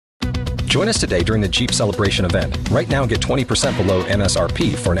Join us today during the Jeep Celebration event. Right now, get 20% below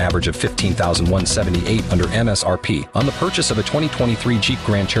MSRP for an average of $15,178 under MSRP on the purchase of a 2023 Jeep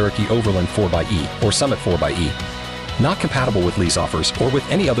Grand Cherokee Overland 4xE or Summit 4xE. Not compatible with lease offers or with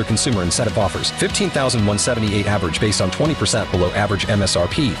any other consumer incentive offers. $15,178 average based on 20% below average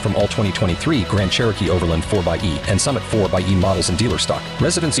MSRP from all 2023 Grand Cherokee Overland 4xE and Summit 4xE models in dealer stock.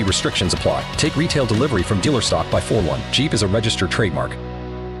 Residency restrictions apply. Take retail delivery from dealer stock by 4/1. Jeep is a registered trademark.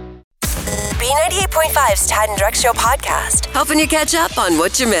 B98.5's Tad and Drex Show podcast, helping you catch up on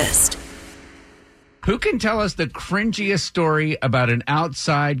what you missed. Who can tell us the cringiest story about an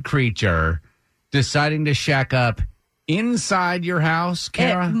outside creature deciding to shack up inside your house,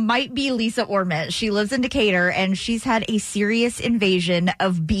 Kara? It might be Lisa Ormond. She lives in Decatur, and she's had a serious invasion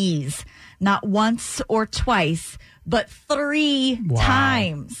of bees. Not once or twice, but 3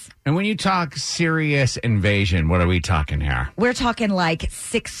 times. And when you talk serious invasion, what are we talking here? We're talking like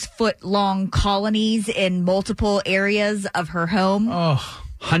 6-foot-long colonies in multiple areas of her home. Oh,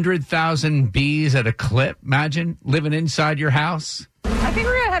 100,000 bees at a clip. Imagine living inside your house. I think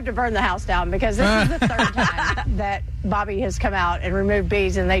we're going to have to burn the house down because this is the third time that Bobby has come out and removed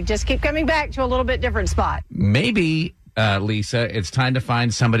bees, and they just keep coming back to a little bit different spot. Maybe, Lisa, it's time to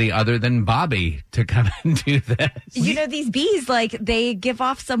find somebody other than Bobby to come and do this. You know, these bees, like, they give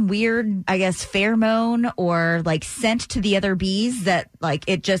off some weird, I guess, pheromone or, like, scent to the other bees that, like,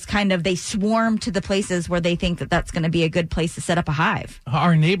 it just kind of, they swarm to the places where they think that that's going to be a good place to set up a hive.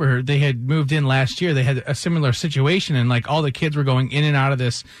 Our neighborhood, they had moved in last year. They had a similar situation, and, like, all the kids were going in and out of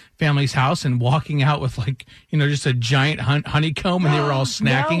this family's house and walking out with, like, you know, just a giant honeycomb, and they were all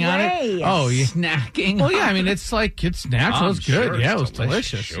snacking on it. Oh, yeah. Snacking? Well, yeah, I mean, it's like, it's natural. It's good. Sure, yeah, it it's was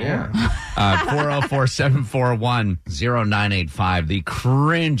delicious. Sure. Yeah. 404-741-0985. The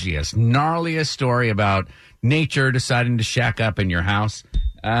cringiest, gnarliest story about nature deciding to shack up in your house.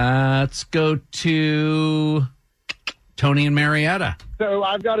 Let's go to Tony and Marietta. So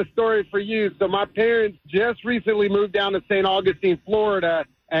I've got a story for you. So my parents just recently moved down to St. Augustine, Florida,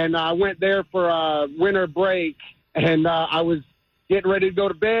 and I went there for a winter break, and I was getting ready to go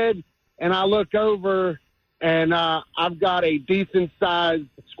to bed, and I look over, and I've got a decent-sized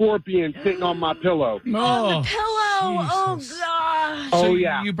scorpion sitting on my pillow. On the pillow! Jesus. Oh, gosh! Oh, So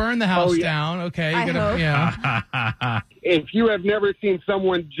yeah. you burned the house Oh, yeah. down. Okay. I hope. Yeah. If you have never seen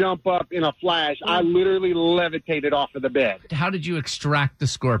someone jump up in a flash, I literally levitated off of the bed. How did you extract the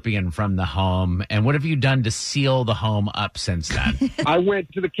scorpion from the home, and what have you done to seal the home up since then? I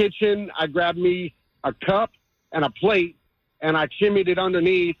went to the kitchen, I grabbed me a cup and a plate, and I chimneyed it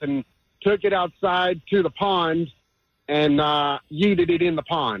underneath and took it outside to the pond and yeeted it in the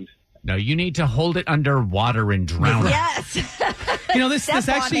pond. No, you need to hold it underwater and drown it. Yes! You know, this Step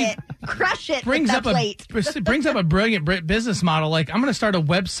actually on it. Crush it brings with up that plate. it brings up a brilliant business model. Like, I'm going to start a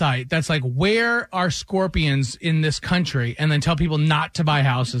website that's like, where are scorpions in this country, and then tell people not to buy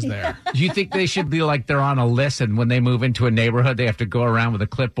houses there. Do you think they should be like they're on a list, and when they move into a neighborhood, they have to go around with a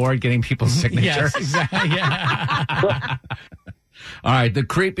clipboard getting people's signatures? Yes, exactly. Yeah. All right, the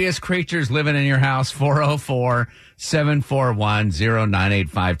creepiest creatures living in your house,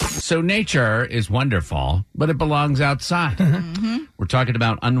 404-741-0985. So nature is wonderful, but it belongs outside. We're talking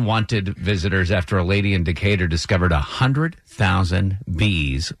about unwanted visitors after a lady in Decatur discovered 100,000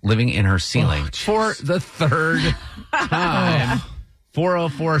 bees living in her ceiling for the third time.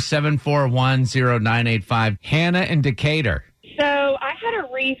 404-741-0985. Hannah in Decatur. So I had a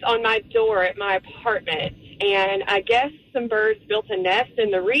wreath on my door at my apartment, and I guess some birds built a nest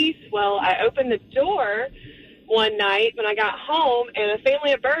in the wreath. Well, I opened the door one night when I got home, and a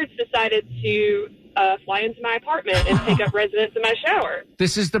family of birds decided to fly into my apartment and take up residence in my shower.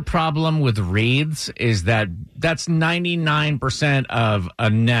 This is the problem with wreaths, is that that's 99% of a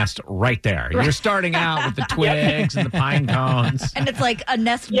nest right there. You're starting out with the twigs and the pine cones. And it's like a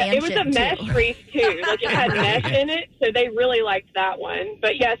nest Yeah, mansion, it was a mesh too. wreath, too. Like, it had mesh in it, so they really liked that one.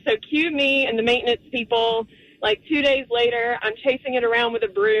 But, yeah, so cue me and the maintenance people. Like, 2 days later, I'm chasing it around with a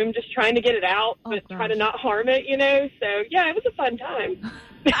broom, just trying to get it out, but try to not harm it, you know? So, yeah, it was a fun time.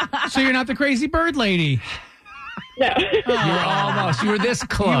 So you're not the crazy bird lady. No. You were almost. You were this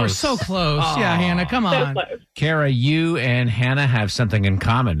close. You were so close. Aw. Yeah, Hannah, come So on. close. Kara, you and Hannah have something in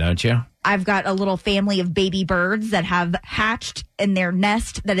common, don't you? I've got a little family of baby birds that have hatched in their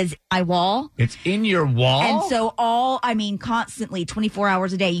nest that is my wall. It's in your wall? And so constantly, 24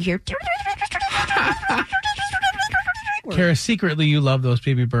 hours a day, you hear Kara, secretly you love those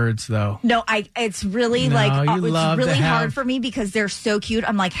baby birds, though. No, it's really No, like you love it's to really have- hard for me because they're so cute.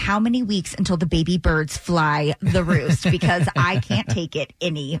 I'm like, how many weeks until the baby birds fly the roost? Because I can't take it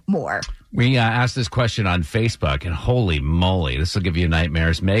anymore. We asked this question on Facebook, and holy moly, this will give you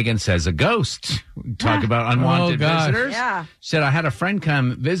nightmares. Megan says a ghost. Talk about unwanted gosh. visitors. Yeah. She said, I had a friend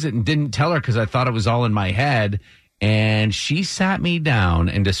come visit and didn't tell her because I thought it was all in my head. And she sat me down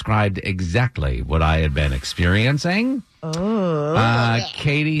and described exactly what I had been experiencing.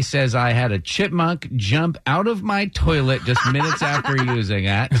 Katie says, I had a chipmunk jump out of my toilet just minutes after using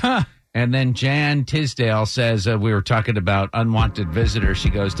it. And then Jan Tisdale says, we were talking about unwanted visitors. She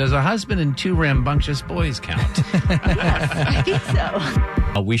goes, does a husband and 2 rambunctious boys count? I think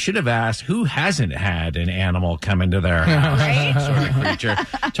so. We should have asked who hasn't had an animal come into their house. Sort of creature.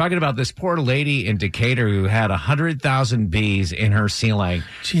 Talking about this poor lady in Decatur who had 100,000 bees in her ceiling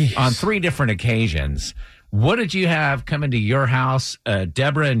on 3 different occasions. What did you have come into your house,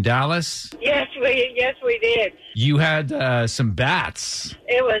 Deborah in Dallas? Yes, we did. You had some bats.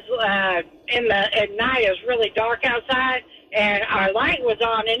 It was at night. It was really dark outside, and our light was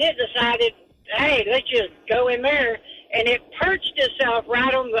on, and it decided, hey, let's just go in there. And it perched itself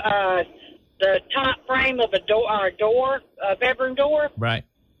right on the top frame of our bedroom door. Right.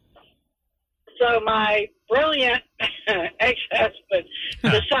 So my brilliant ex-husband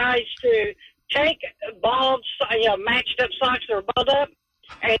decides to take bulbs, matched up socks that were balled up,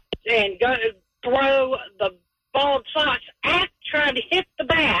 and go throw the balled socks at trying to hit the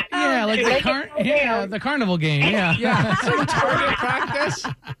bat. Yeah, like the carnival game. Yeah. Some target practice.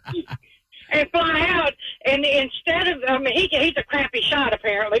 And fly out, and instead of, he's a crappy shot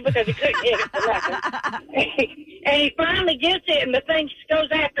apparently because he couldn't hit it for nothing. And he finally gets it, and the thing goes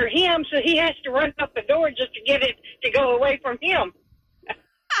after him, so he has to run up the door just to get it to go away from him.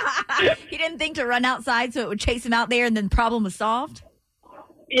 He didn't think to run outside so it would chase him out there and then the problem was solved?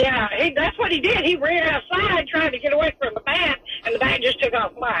 Yeah, that's what he did. He ran outside trying to get away from the bat, and the bat just took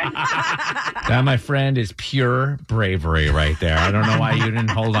off flying. That, my friend, is pure bravery right there. I don't know why you didn't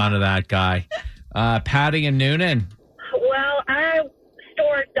hold on to that guy. Patty and Noonan. Well, I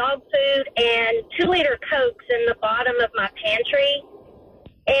store dog food and 2-liter Cokes in the bottom of my pantry.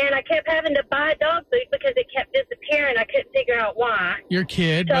 And I kept having to buy dog food because it kept disappearing. I couldn't figure out why. Your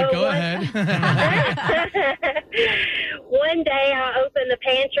kid, but go ahead. One day I opened the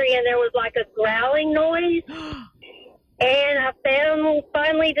pantry and there was like a growling noise. And I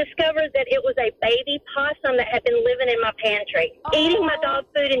finally discovered that it was a baby possum that had been living in my pantry, eating my dog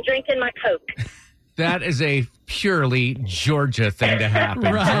food and drinking my Coke. That is a purely Georgia thing to happen.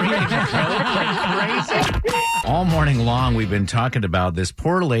 Crazy. All morning long, we've been talking about this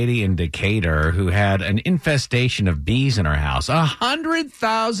poor lady in Decatur who had an infestation of bees in her house.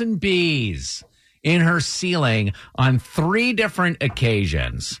 100,000 bees in her ceiling on 3 different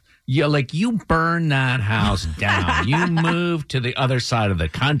occasions. You burn that house down. You move to the other side of the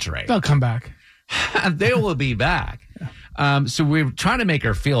country. They'll come back. They will be back. So we're trying to make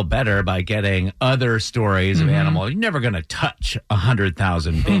her feel better by getting other stories of animals. You're never going to touch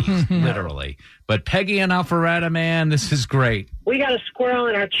 100,000 bees, literally. But Peggy and Alpharetta, man, this is great. We got a squirrel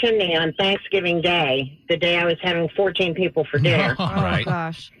in our chimney on Thanksgiving Day, the day I was having 14 people for dinner. Right.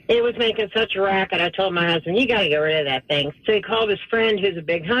 Gosh. It was making such a racket. I told my husband, you got to get rid of that thing. So he called his friend who's a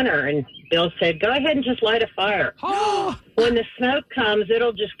big hunter, and Bill said, go ahead and just light a fire. When the smoke comes,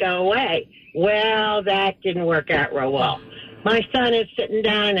 it'll just go away. Well, that didn't work out real well. My son is sitting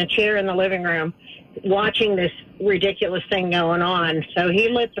down in a chair in the living room watching this ridiculous thing going on. So he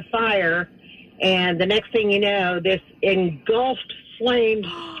lit the fire, and the next thing you know, this engulfed flamed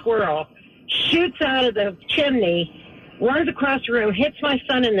squirrel shoots out of the chimney, runs across the room, hits my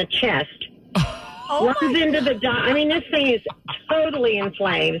son in the chest, runs into the this thing is totally in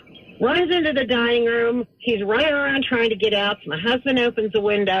flames. Runs into the dining room. He's running around trying to get out. So my husband opens the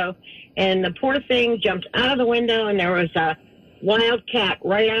window, and the poor thing jumped out of the window, and there was a wild cat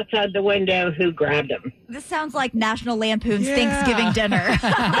right outside the window who grabbed him. This sounds like National Lampoon's Thanksgiving dinner.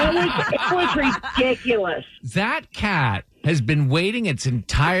 It was ridiculous. That cat has been waiting its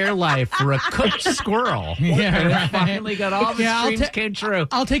entire life for a cooked squirrel. And it finally got all the dreams came true.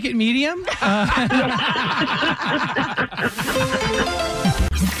 I'll take it medium.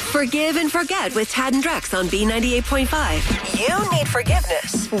 Forgive and forget with Tad and Drex on B98.5. You need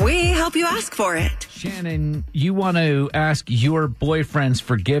forgiveness. We help you ask for it. Shannon, you want to ask your boyfriend's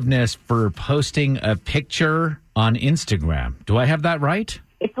forgiveness for posting a picture on Instagram. Do I have that right?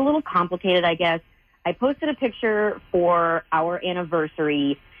 It's a little complicated, I guess. I posted a picture for our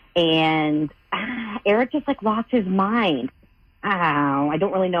anniversary, and Eric just lost his mind. I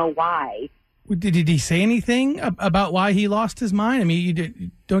don't really know why. Did he say anything about why he lost his mind? I mean,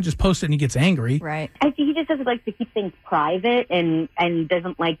 you don't just post it and he gets angry. Right. I think he just doesn't like to keep things private and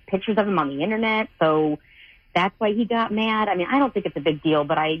doesn't like pictures of him on the internet. So that's why he got mad. I mean, I don't think it's a big deal,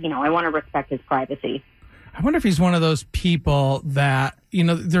 but I want to respect his privacy. I wonder if he's one of those people that,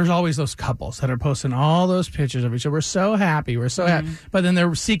 there's always those couples that are posting all those pictures of each other. We're so happy. We're so happy. But then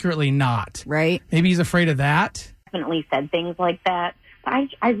they're secretly not. Right. Maybe he's afraid of that. Definitely said things like that.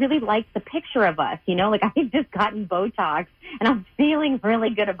 I really liked the picture of us, like I've just gotten Botox and I'm feeling really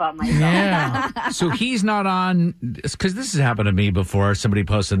good about myself. Yeah. So he's not on, because this has happened to me before. Somebody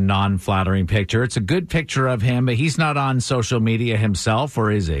posts a non-flattering picture. It's a good picture of him, but he's not on social media himself, or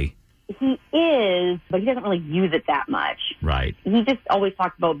is he? He is, but he doesn't really use it that much. Right. He just always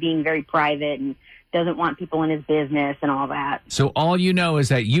talks about being very private and doesn't want people in his business and all that. So all you know is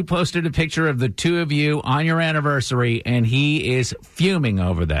that you posted a picture of the two of you on your anniversary, and he is fuming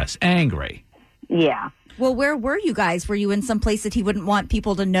over this, angry. Yeah. Well, where were you guys? Were you in some place that he wouldn't want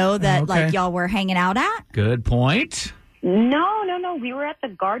people to know that, like, y'all were hanging out at? Good point. No. We were at the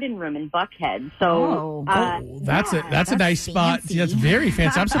Garden Room in Buckhead. So that's a nice spot. fancy. That's very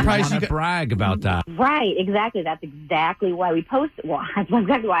fancy. I'm surprised you want to brag about that. Right, exactly. That's exactly why we posted. Well, that's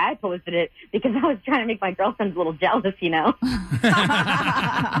exactly why I posted it, because I was trying to make my girlfriends a little jealous,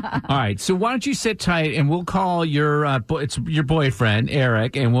 All right. So why don't you sit tight, and we'll call your boyfriend,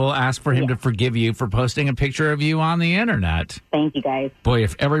 Eric, and we'll ask for him to forgive you for posting a picture of you on the internet. Thank you, guys. Boy,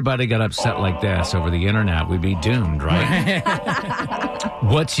 if everybody got upset like this over the internet, we'd be doomed, right?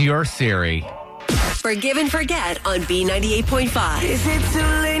 What's your theory? Forgive and Forget on B98.5. Is it too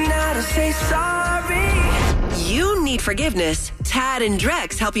late now to say sorry? You need forgiveness. Tad and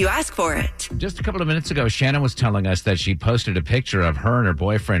Drex help you ask for it. Just a couple of minutes ago, Shannon was telling us that she posted a picture of her and her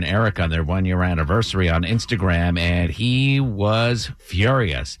boyfriend, Eric, on their 1-year anniversary on Instagram, and he was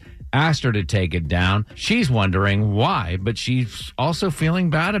furious. Asked her to take it down. She's wondering why, but she's also feeling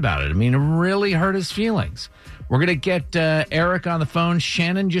bad about it. I mean, it really hurt his feelings. We're going to get Eric on the phone.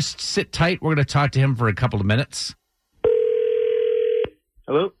 Shannon, just sit tight. We're going to talk to him for a couple of minutes.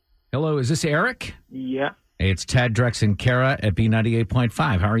 Hello? Hello, is this Eric? Yeah. Hey, it's Tad, Drex, and Kara at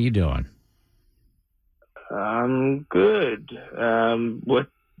B98.5. How are you doing? I'm good.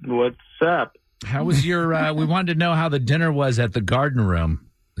 What's up? How was your, we wanted to know how the dinner was at the Garden Room.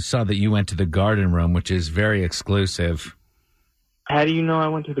 I saw that you went to the Garden Room, which is very exclusive. How do you know I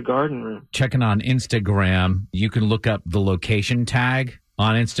went to the Garden Room? Checking on Instagram, you can look up the location tag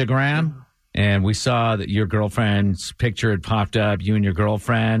on Instagram, and we saw that your girlfriend's picture had popped up. You and your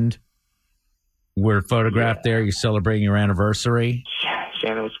girlfriend were photographed there. You're celebrating your anniversary.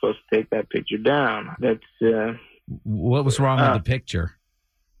 Shannon was supposed to take that picture down. What was wrong with the picture?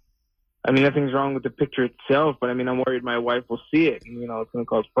 I mean, nothing's wrong with the picture itself, but I mean, I'm worried my wife will see it, and, it's going to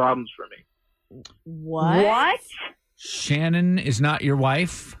cause problems for me. What? Shannon is not your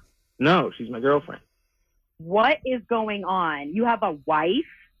wife? No, she's my girlfriend. What is going on? You have a wife?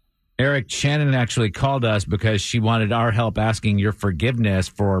 Eric, Shannon actually called us because she wanted our help asking your forgiveness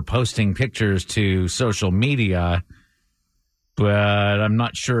for posting pictures to social media, but I'm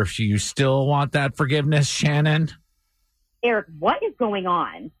not sure if you still want that forgiveness, Shannon. Eric, what is going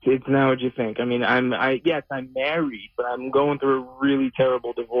on? It's not what you think. I mean, yes, I'm married, but I'm going through a really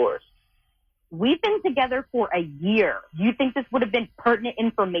terrible divorce. We've been together for a year. Do you think this would have been pertinent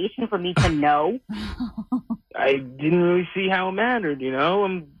information for me to know? I didn't really see how it mattered,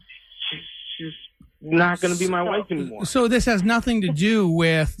 She's not going to be my wife anymore. So this has nothing to do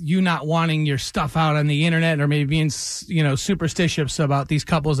with you not wanting your stuff out on the internet, or maybe being, superstitious about these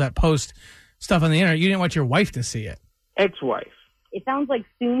couples that post stuff on the internet. You didn't want your wife to see it. Ex-wife. It sounds like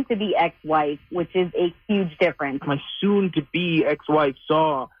soon-to-be ex-wife, which is a huge difference. My soon-to-be ex-wife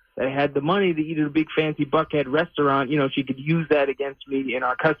saw that I had the money to eat at a big fancy Buckhead restaurant. She could use that against me in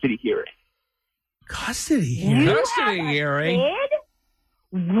our custody hearing. Custody hearing? Custody hearing?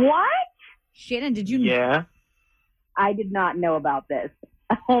 What? Shannon, did you... Yeah. I did not know about this.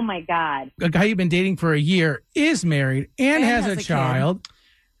 Oh, my God. A guy you've been dating for a year is married and has a child.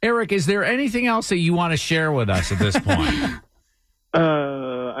 Eric, is there anything else that you want to share with us at this point?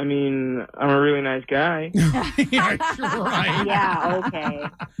 I mean, I'm a really nice guy. Yeah, right. Yeah, okay.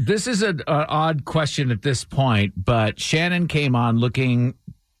 This is an odd question at this point, but Shannon came on looking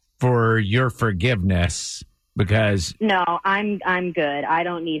for your forgiveness because... No, I'm good. I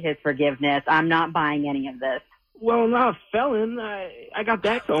don't need his forgiveness. I'm not buying any of this. Well, I'm not a felon. I got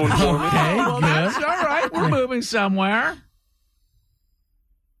that going for me. Okay, well, that's all right. We're moving somewhere.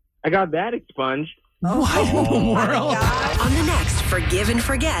 I got that expunged. What in the world? On the next Forgive and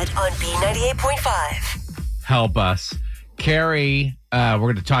Forget on B98.5. Help us. Carrie, we're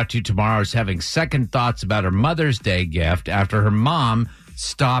going to talk to you tomorrow, is having second thoughts about her Mother's Day gift after her mom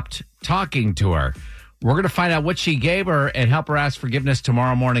stopped talking to her. We're going to find out what she gave her and help her ask forgiveness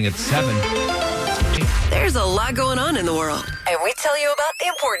tomorrow morning at 7. There's a lot going on in the world, and we tell you about the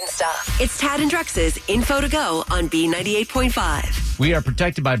important stuff. It's Tad and Drex's Info to Go on B98.5. We are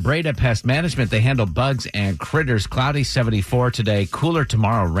protected by Breda Pest Management. They handle bugs and critters. Cloudy 74 today, cooler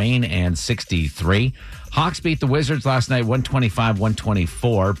tomorrow, rain and 63. Hawks beat the Wizards last night,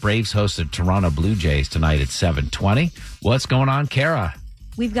 125-124. Braves hosted Toronto Blue Jays tonight at 7:20. What's going on, Kara?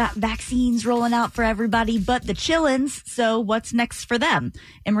 We've got vaccines rolling out for everybody but the chillins. So what's next for them?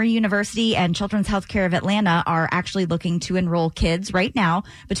 Emory University and Children's Healthcare of Atlanta are actually looking to enroll kids right now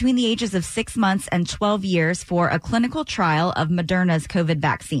between the ages of 6 months and 12 years for a clinical trial of Moderna's COVID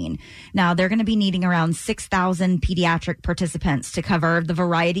vaccine. Now, they're going to be needing around 6,000 pediatric participants to cover the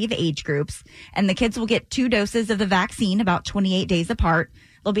variety of age groups. And the kids will get 2 doses of the vaccine about 28 days apart.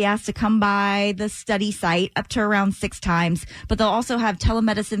 They'll be asked to come by the study site up to around 6 times, but they'll also have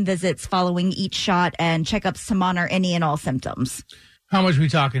telemedicine visits following each shot and checkups to monitor any and all symptoms. How much are we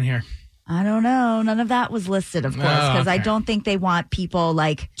talking here? I don't know. None of that was listed, of course, because I don't think they want people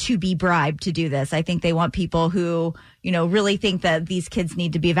to be bribed to do this. I think they want people who, really think that these kids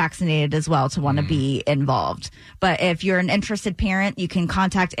need to be vaccinated as well to want to be involved. But if you're an interested parent, you can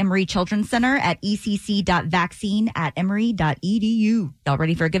contact Emory Children's Center at ecc.vaccine@emory.edu. Y'all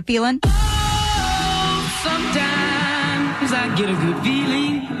ready for a good feeling? Sometimes I get a good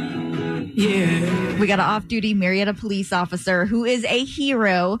feeling. Yeah. We got an off-duty Marietta police officer who is a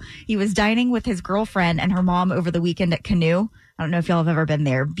hero. He was dining with his girlfriend and her mom over the weekend at Canoe. I don't know if y'all have ever been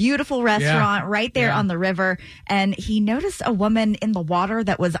there. Beautiful restaurant right there on the river. And he noticed a woman in the water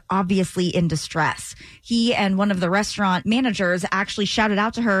that was obviously in distress. He and one of the restaurant managers actually shouted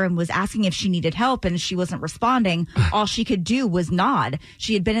out to her and was asking if she needed help, and she wasn't responding. All she could do was nod.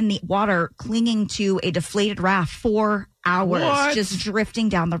 She had been in the water clinging to a deflated raft for hours, just drifting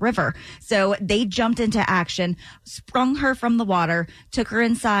down the river. So they jumped into action, sprung her from the water, took her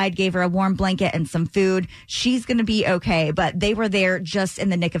inside, gave her a warm blanket and some food. She's going to be okay, but they were there just in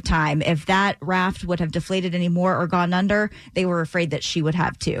the nick of time. If that raft would have deflated anymore or gone under, they were afraid that she would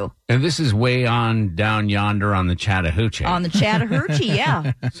have too. And this is way on down yonder on the Chattahoochee. On the Chattahoochee,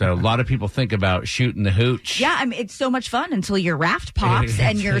 yeah. So a lot of people think about shooting the hooch. Yeah, I mean, it's so much fun until your raft pops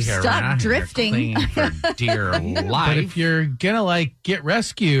and you're stuck drifting. For dear life. But if you're gonna get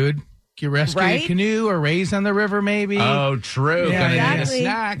rescued right? a canoe or raised on the river, maybe. Oh, true. Yeah, Gonna exactly. need a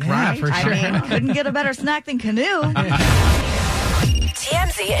snack, Yeah, right? for sure. I mean, couldn't get a better snack than Canoe.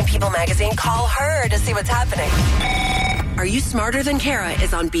 TMZ and People Magazine call her to see what's happening. Are You Smarter Than Kara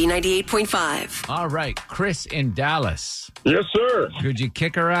is on B98.5. All right, Chris in Dallas. Yes, sir. Could you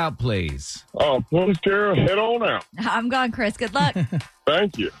kick her out, please? Oh, please, Kara, head on out. I'm gone, Chris. Good luck.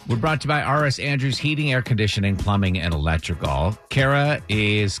 Thank you. We're brought to you by RS Andrews Heating, Air Conditioning, Plumbing, and Electrical. Kara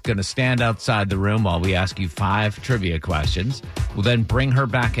is going to stand outside the room while we ask you 5 trivia questions. We'll then bring her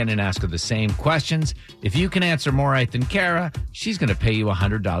back in and ask her the same questions. If you can answer more right than Kara, she's going to pay you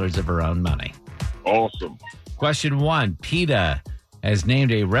 $100 of her own money. Awesome. Question 1. PETA has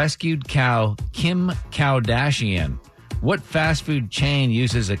named a rescued cow Kim Kardashian. What fast food chain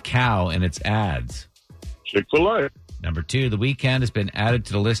uses a cow in its ads? Chick-fil-A. Number 2, The Weeknd has been added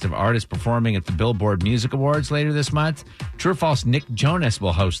to the list of artists performing at the Billboard Music Awards later this month. True or false, Nick Jonas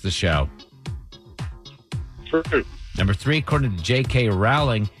will host the show. True. Number 3, according to J.K.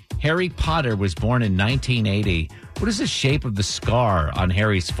 Rowling, Harry Potter was born in 1980. What is the shape of the scar on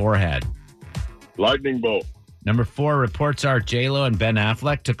Harry's forehead? Lightning bolt. Number 4, reports are J-Lo and Ben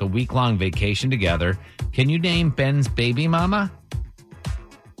Affleck took a week-long vacation together. Can you name Ben's baby mama?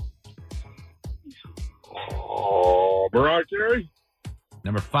 Mariah Carey.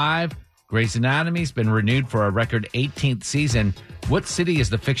 Number 5, Grey's Anatomy's been renewed for a record 18th season. What city is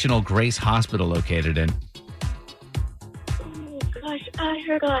the fictional Grace Hospital located in? Oh, gosh, I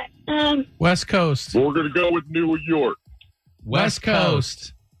forgot. West Coast. We're going to go with New York. West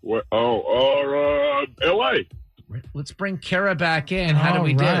Coast. L.A. Let's bring Kara back in. How do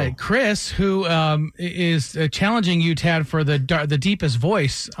we do? Chris, who is challenging you, Tad, for the deepest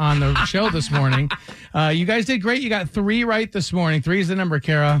voice on the show this morning. You guys did great. You got 3 right this morning. 3 is the number,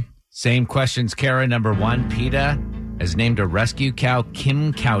 Kara. Same questions, Kara. Number 1, PETA has named a rescue cow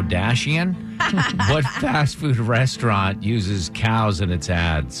Kim Kardashian. What fast food restaurant uses cows in its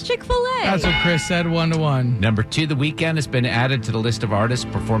ads? Chick-fil-A. That's what Chris said, 1-1. Number 2, The Weeknd has been added to the list of artists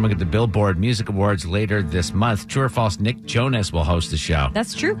performing at the Billboard Music Awards later this month. True or false, Nick Jonas will host the show.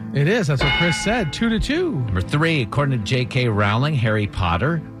 That's true. It is. That's what Chris said. 2-2. Number 3, according to J.K. Rowling, Harry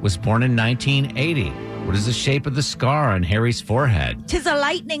Potter was born in 1980. What is the shape of the scar on Harry's forehead? 'Tis a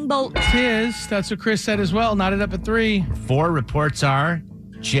lightning bolt. Tis. That's what Chris said as well. Knotted up at 3. 4 reports are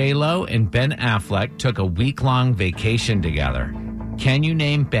J-Lo and Ben Affleck took a week-long vacation together. Can you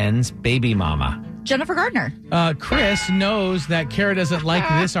name Ben's baby mama? Jennifer Gardner. Chris knows that Kara doesn't like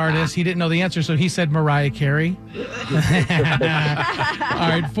this artist. He didn't know the answer, so he said Mariah Carey. All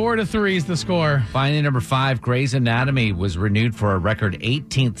right, 4-3 is the score. Finally, number 5, Grey's Anatomy was renewed for a record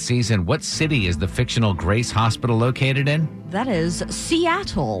 18th season. What city is the fictional Grace Hospital located in? That is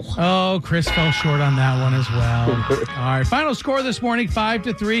Seattle. Oh, Chris fell short on that one as well. All right, final score this morning,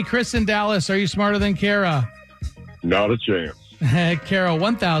 5-3. Chris in Dallas, are you smarter than Kara? Not a chance. Kara,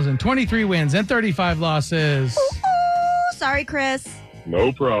 1,023 wins and 35 losses. Ooh, sorry, Chris.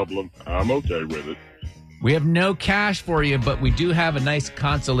 No problem. I'm okay with it. We have no cash for you, but we do have a nice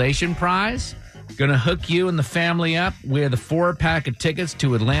consolation prize. Going to hook you and the family up with a 4-pack of tickets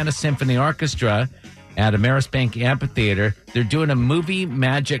to Atlanta Symphony Orchestra at Amerisbank Amphitheater. They're doing a movie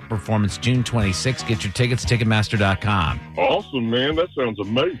magic performance June 26th. Get your tickets, Ticketmaster.com. Awesome, man. That sounds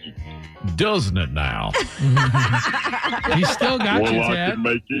amazing. Doesn't it now? He still got well, you, I Ted. can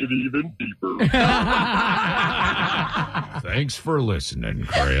make it even deeper. Thanks for listening,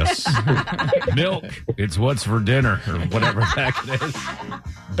 Chris. Milk, it's what's for dinner, or whatever the heck it is.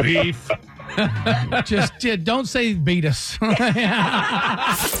 Beef. Just don't say beat us.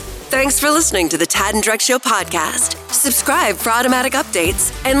 Thanks for listening to the Tad and Drex Show podcast. Subscribe for automatic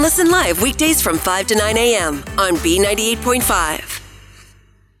updates and listen live weekdays from 5 to 9 a.m. on B98.5.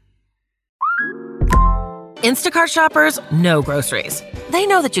 Instacart shoppers know groceries. They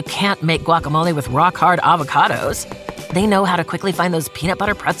know that you can't make guacamole with rock-hard avocados. They know how to quickly find those peanut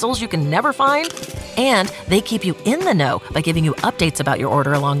butter pretzels you can never find. And they keep you in the know by giving you updates about your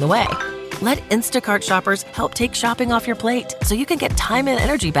order along the way. Let Instacart shoppers help take shopping off your plate so you can get time and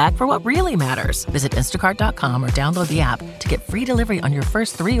energy back for what really matters. Visit instacart.com or download the app to get free delivery on your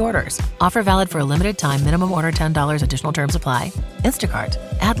first 3 orders. Offer valid for a limited time. Minimum order $10. Additional terms apply. Instacart.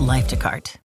 Add life to cart.